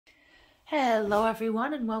Hello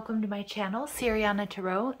everyone and welcome to my channel, Siriana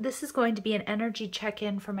Tarot. This is going to be an energy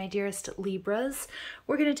check-in for my dearest Libras.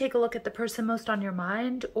 We're going to take a look at the person most on your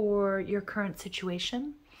mind or your current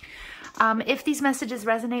situation. If these messages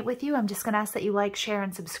resonate with you, I'm just going to ask that you like, share,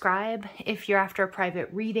 and subscribe. If you're after a private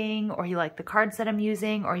reading or you like the cards that I'm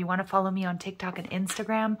using or you want to follow me on TikTok and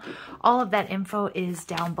Instagram, all of that info is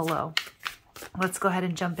down below. Let's go ahead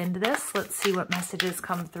and jump into this. Let's see what messages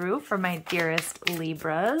come through for my dearest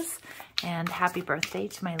Libras. And happy birthday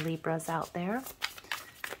to my Libras out there.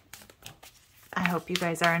 I hope you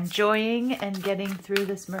guys are enjoying and getting through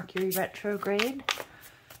this Mercury retrograde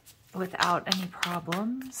without any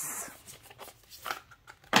problems.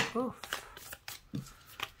 Oof.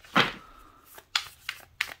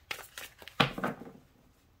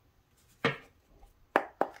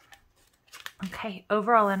 Okay,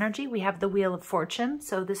 overall energy, we have the Wheel of Fortune.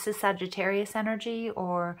 So this is Sagittarius energy,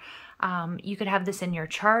 or you could have this in your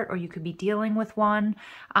chart, or you could be dealing with one.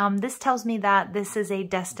 This tells me that this is a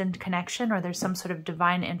destined connection, or there's some sort of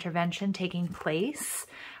divine intervention taking place.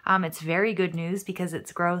 It's very good news because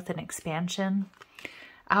it's growth and expansion.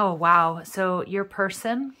 Oh, wow. So your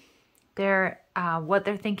person, what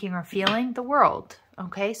they're thinking or feeling, the world.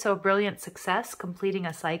 Okay, so brilliant success, completing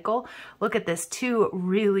a cycle. Look at this, two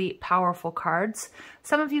really powerful cards.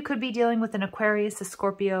 Some of you could be dealing with an Aquarius, a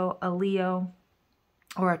Scorpio, a Leo,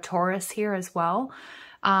 or a Taurus here as well.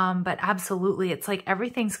 But absolutely, it's like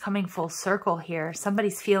everything's coming full circle here.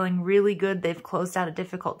 Somebody's feeling really good. They've closed out a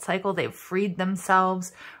difficult cycle. They've freed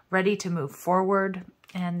themselves, ready to move forward.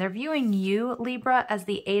 And they're viewing you, Libra, as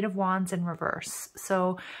the Eight of Wands in reverse.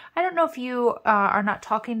 So I don't know if you are not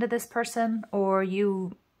talking to this person or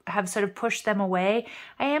you have sort of pushed them away.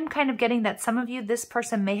 I am kind of getting that some of you, this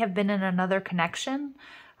person may have been in another connection.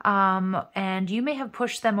 And you may have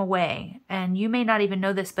pushed them away, and you may not even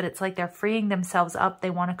know this, but it's like they're freeing themselves up. They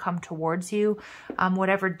want to come towards you,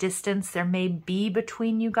 whatever distance there may be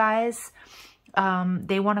between you guys.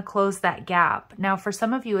 They want to close that gap. Now, for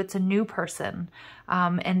some of you, it's a new person,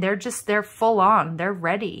 and they're full on, they're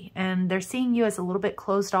ready, and they're seeing you as a little bit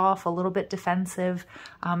closed off, a little bit defensive.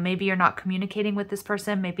 Maybe you're not communicating with this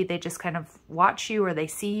person. Maybe they just kind of watch you, or they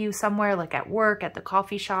see you somewhere, like at work, at the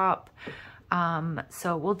coffee shop.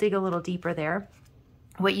 So we'll dig a little deeper there.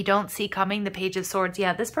 What you don't see coming, the Page of Swords.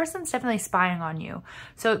 Yeah, this person's definitely spying on you.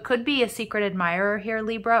 So it could be a secret admirer here,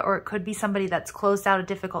 Libra, or it could be somebody that's closed out a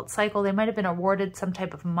difficult cycle. They might have been awarded some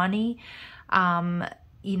type of money.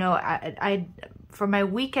 You know, for my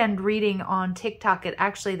weekend reading on TikTok,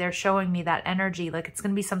 they're showing me that energy. Like it's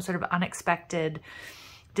going to be some sort of unexpected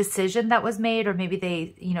decision that was made, or maybe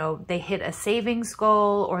they hit a savings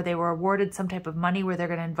goal, or they were awarded some type of money where they're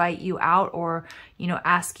going to invite you out, or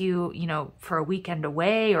ask you for a weekend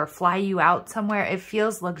away, or fly you out somewhere. It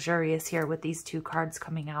feels luxurious here with these two cards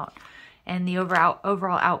coming out. And the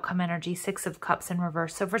overall outcome energy, Six of Cups in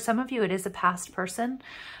reverse. So for some of you, it is a past person.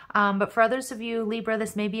 But for others of you, Libra,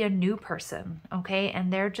 this may be a new person, okay?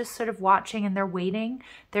 And they're just sort of watching and they're waiting.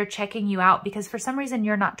 They're checking you out because for some reason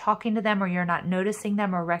you're not talking to them, or you're not noticing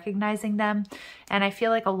them or recognizing them. And I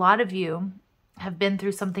feel like a lot of you have been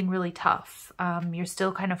through something really tough. You're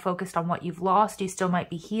still kind of focused on what you've lost. You still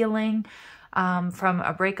might be healing from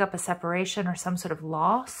a breakup, a separation, or some sort of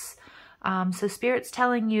loss. So Spirit's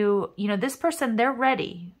telling you, this person, they're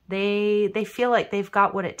ready. They feel like they've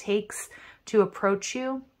got what it takes to approach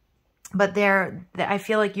you, but I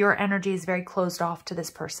feel like your energy is very closed off to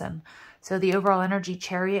this person. So the overall energy,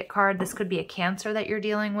 Chariot card, this could be a Cancer that you're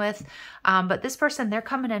dealing with. But this person, they're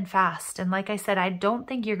coming in fast. And like I said, I don't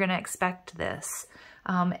think you're going to expect this.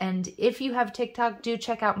 And if you have TikTok, do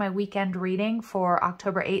check out my weekend reading for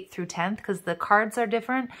October 8th through 10th, because the cards are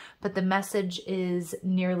different, but the message is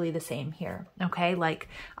nearly the same here. Okay. Like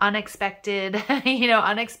unexpected,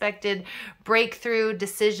 unexpected breakthrough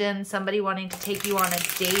decision, somebody wanting to take you on a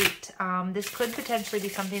date. This could potentially be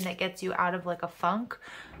something that gets you out of like a funk.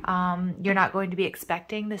 You're not going to be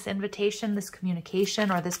expecting this invitation, this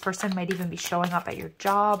communication, or this person might even be showing up at your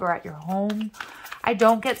job or at your home. I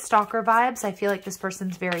don't get stalker vibes. I feel like this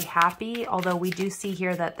person's very happy, although we do see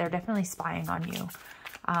here that they're definitely spying on you.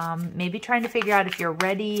 Maybe trying to figure out if you're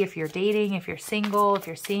ready, if you're dating, if you're single, if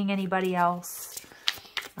you're seeing anybody else.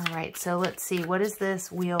 All right, so let's see. What is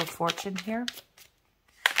this Wheel of Fortune here?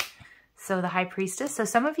 So the High Priestess. So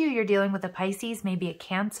some of you, you're dealing with a Pisces, maybe a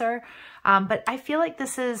Cancer. But I feel like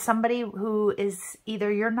this is somebody who is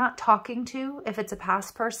either you're not talking to, if it's a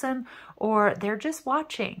past person, or they're just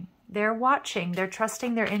watching. They're watching, they're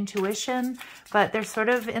trusting their intuition, but they're sort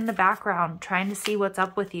of in the background trying to see what's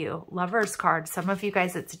up with you. Lovers card. Some of you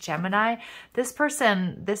guys, it's Gemini. This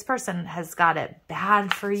person has got it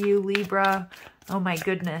bad for you, Libra. Oh my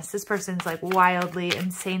goodness. This person's like wildly,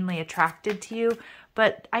 insanely attracted to you.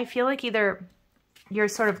 But I feel like either you're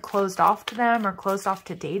sort of closed off to them or closed off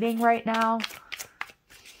to dating right now.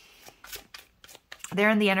 They're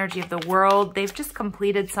in the energy of the world. They've just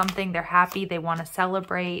completed something. They're happy. They want to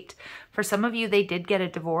celebrate. For some of you, they did get a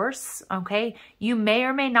divorce, okay? You may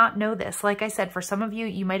or may not know this. Like I said, for some of you,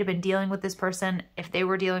 you might have been dealing with this person. If they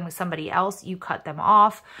were dealing with somebody else, you cut them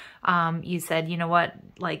off. You said, you know what,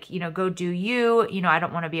 like, you know, go do you. You know, I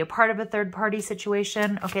don't want to be a part of a third-party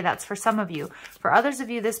situation. Okay, that's for some of you. For others of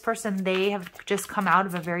you, this person, they have just come out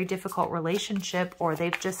of a very difficult relationship, or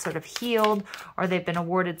they've just sort of healed, or they've been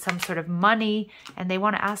awarded some sort of money, and they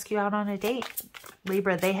want to ask you out on a date.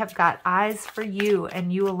 Libra, they have got eyes for you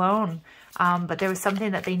and you alone. But there was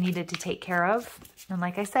something that they needed to take care of. And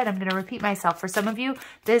like I said, I'm going to repeat myself. For some of you,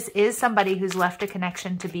 this is somebody who's left a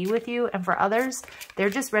connection to be with you. And for others, they're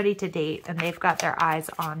just ready to date and they've got their eyes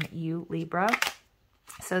on you, Libra.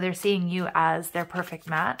 So they're seeing you as their perfect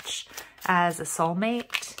match, as a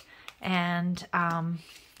soulmate. And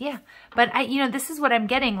yeah, but you know, this is what I'm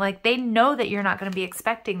getting. Like, they know that you're not going to be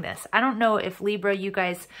expecting this. I don't know if Libra, you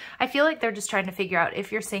guys, I feel like they're just trying to figure out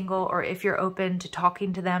if you're single or if you're open to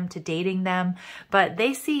talking to them, to dating them. But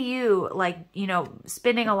they see you like, you know,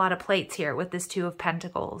 spinning a lot of plates here with this Two of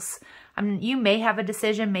Pentacles. I mean, you may have a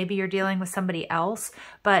decision. Maybe you're dealing with somebody else,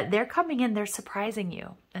 but they're coming in, they're surprising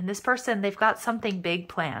you. And this person, they've got something big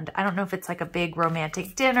planned. I don't know if it's like a big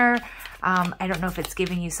romantic dinner. I don't know if it's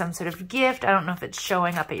giving you some sort of gift. I don't know if it's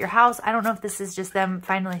showing up at your house. I don't know if this is just them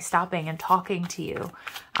finally stopping and talking to you.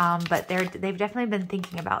 But they've definitely been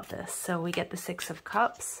thinking about this. So we get the Six of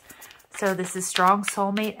Cups. So this is strong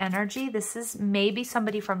soulmate energy. This is maybe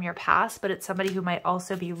somebody from your past, but it's somebody who might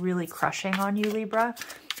also be really crushing on you, Libra.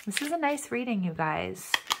 This is a nice reading, you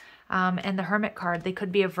guys. And the Hermit card, they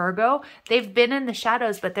could be a Virgo. They've been in the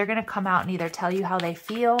shadows, but they're going to come out and either tell you how they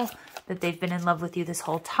feel, that they've been in love with you this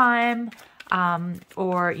whole time,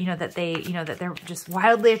 or, you know, that they're just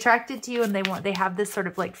wildly attracted to you and they have this sort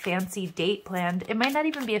of like fancy date planned. It might not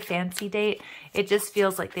even be a fancy date. It just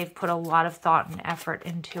feels like they've put a lot of thought and effort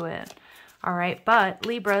into it. All right. But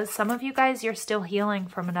Libras, some of you guys, you're still healing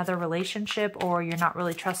from another relationship, or you're not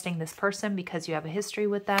really trusting this person because you have a history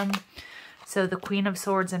with them. So the Queen of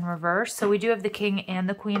Swords in reverse. So we do have the King and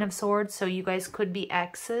the Queen of Swords. So you guys could be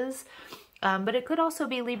exes, but it could also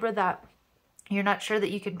be, Libra, that you're not sure that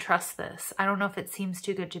you can trust this. I don't know if it seems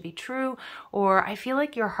too good to be true, or I feel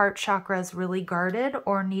like your heart chakra is really guarded,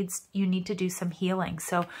 or you need to do some healing.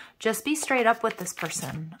 So just be straight up with this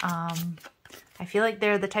person. I feel like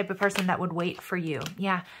they're the type of person that would wait for you.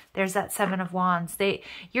 Yeah, there's that Seven of Wands.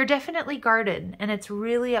 You're definitely guarded, and it's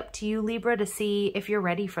really up to you, Libra, to see if you're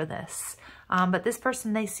ready for this. But this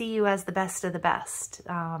person, they see you as the best of the best,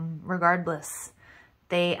 regardless.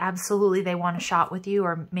 They want a shot with you,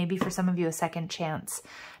 or maybe for some of you, a second chance.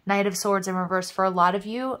 Knight of Swords in reverse. For a lot of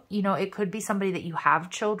you, you know, it could be somebody that you have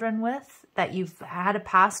children with, that you've had a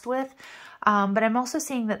past with. But I'm also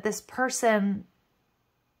seeing that this person,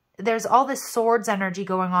 there's all this swords energy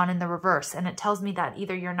going on in the reverse. And it tells me that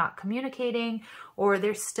either you're not communicating, or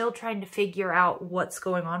they're still trying to figure out what's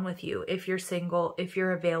going on with you. If you're single, if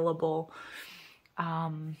you're available.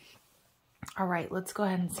 All right, let's go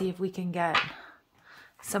ahead and see if we can get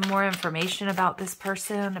some more information about this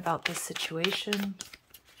person, about this situation.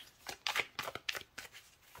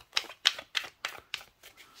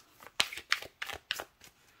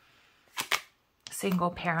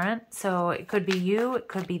 Single parent. So it could be you, it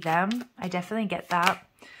could be them. I definitely get that.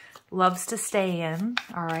 Loves to stay in.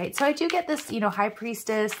 All right. So I do get this, you know, High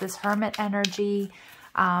Priestess, this Hermit energy.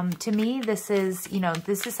 To me, this is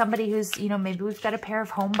somebody who's, you know, maybe we've got a pair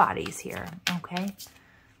of homebodies here. Okay.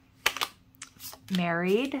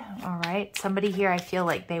 Married. All right. Somebody here, I feel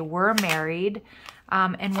like they were married.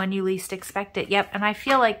 And when you least expect it. Yep. And I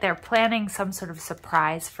feel like they're planning some sort of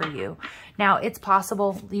surprise for you. Now, it's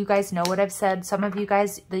possible, you guys know what I've said. Some of you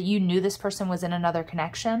guys, that you knew this person was in another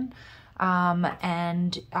connection.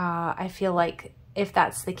 I feel like if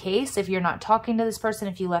that's the case, if you're not talking to this person,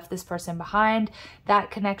 if you left this person behind,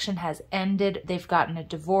 that connection has ended. They've gotten a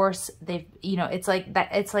divorce. They've, you know, it's like that.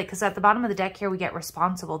 It's like, because at the bottom of the deck here, we get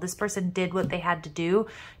responsible. This person did what they had to do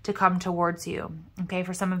to come towards you. Okay.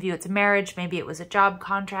 For some of you, it's a marriage. Maybe it was a job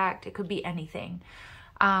contract. It could be anything.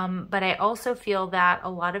 But I also feel that a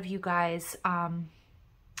lot of you guys,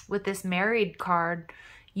 with this married card,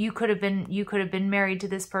 you could have been married to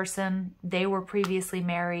this person. They were previously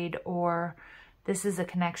married, or this is a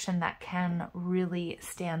connection that can really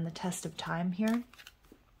stand the test of time here.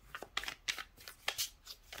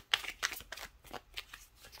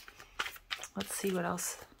 Let's see what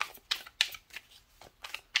else.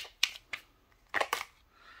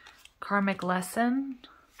 Karmic lesson.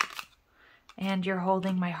 And you're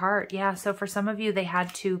holding my heart. Yeah, so for some of you, they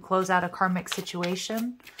had to close out a karmic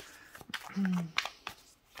situation.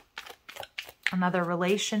 Another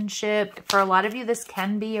relationship. For a lot of you, this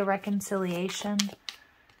can be a reconciliation.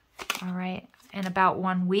 All right, in about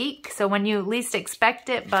 1 week. So when you least expect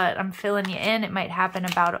it, but I'm filling you in, it might happen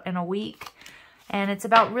about in a week. And it's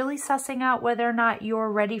about really sussing out whether or not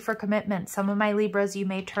you're ready for commitment. Some of my Libras, you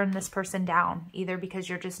may turn this person down, either because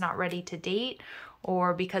you're just not ready to date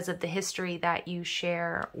or because of the history that you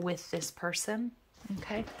share with this person.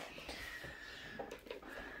 Okay.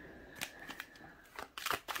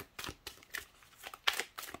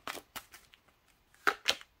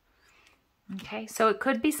 Okay, so it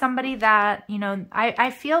could be somebody that, you know,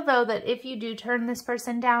 I feel though that if you do turn this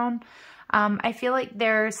person down, I feel like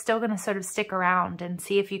they're still going to sort of stick around and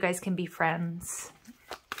see if you guys can be friends.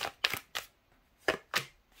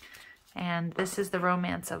 And this is the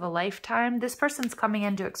romance of a lifetime. This person's coming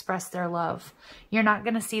in to express their love. You're not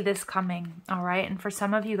going to see this coming, all right? And for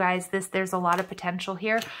some of you guys, there's a lot of potential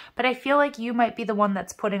here. But I feel like you might be the one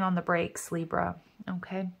that's putting on the brakes, Libra,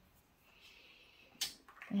 okay?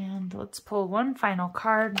 And let's pull one final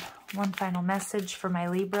card, one final message for my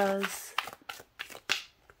Libras.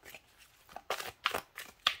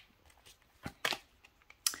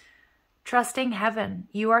 Trusting heaven,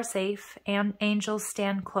 you are safe and angels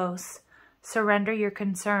stand close. Surrender your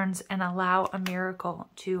concerns and allow a miracle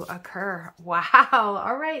to occur. Wow.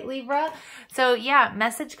 All right, Libra. So yeah,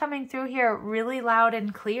 message coming through here really loud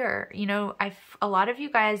and clear. You know, a lot of you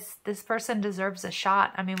guys, this person deserves a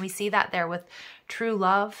shot. I mean, we see that there with true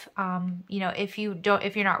love. You know, if you're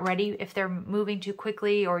not ready, if they're moving too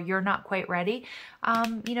quickly or you're not quite ready,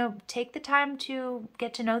 you know, take the time to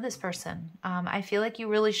get to know this person. I feel like you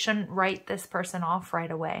really shouldn't write this person off right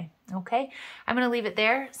away. Okay, I'm going to leave it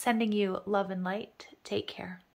there. Sending you love and light. Take care.